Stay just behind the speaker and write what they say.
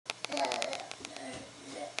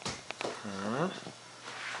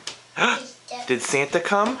Did Santa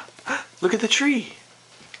come? Look at the tree.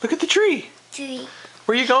 Look at the tree. Tree.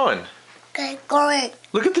 Where are you going? Going.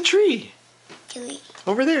 Look at the tree. Tree.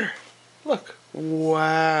 Over there. Look.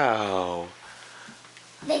 Wow.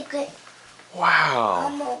 Make it. Wow.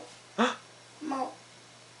 Elmo. Elmo.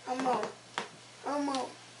 Elmo. Elmo.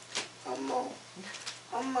 Elmo.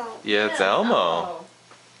 Elmo. Yeah, it's Elmo.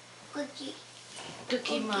 Cookie.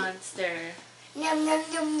 Cookie Monster. Yum yum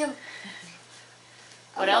yum yum.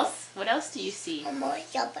 What else? What else do you see? Elmo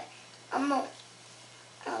shopper. Elmo.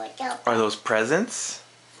 Elmo shopper. Are those presents?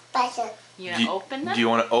 Present. You gonna open them? Do you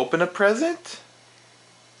want to open a present?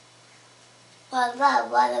 Waddle waddle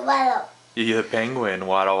waddle waddle. You're the penguin.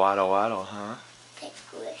 Waddle, waddle, waddle, huh?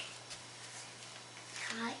 Penguin.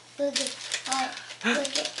 Hi. Cookie. Hi.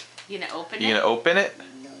 Cookie. You gonna open You it? gonna open it?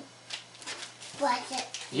 No. Present.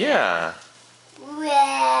 Yeah.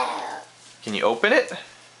 Wow. Can you open it?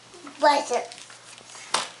 Present.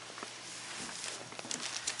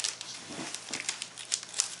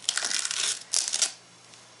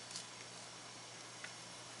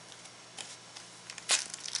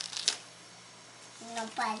 No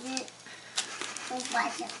present. No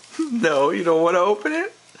present. No, you don't want to open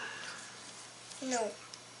it? No.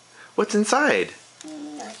 What's inside?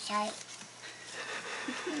 No sight.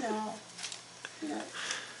 No. No.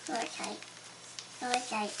 No sight. No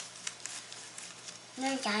sight.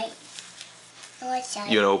 No sight. No sight.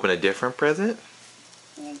 You want to open a different present?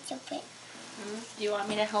 No stupid. Do you want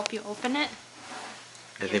me to help you open it?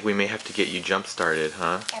 I think we may have to get you jump started,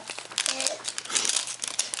 huh? Yep.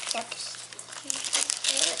 Yep.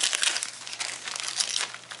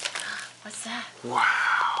 What's that?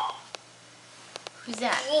 Wow. Who's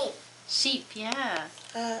that? Hey. Sheep, yeah.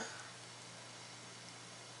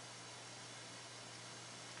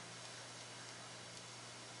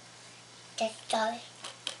 Just sorry.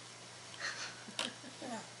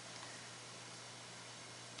 No.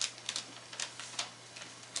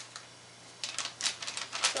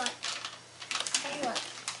 What? What?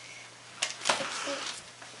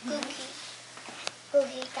 Cookie.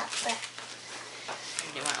 Cookie supper.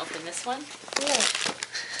 Do you want to open this one? No.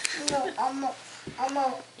 No, Elmo. Elmo.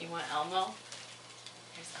 You want Elmo?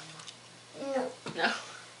 Here's Elmo. No. No.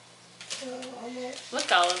 No, Elmo.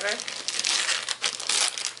 Look, Oliver.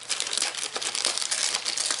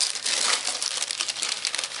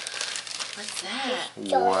 What's that?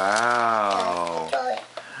 Wow. Sorry.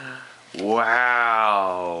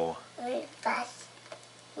 Wow. Really fast.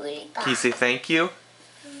 Really fast. Can you say thank you?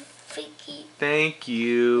 Freaky. Thank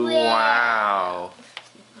you. Wow.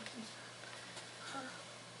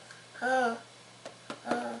 Wow.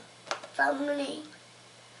 Family.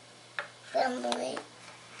 Family.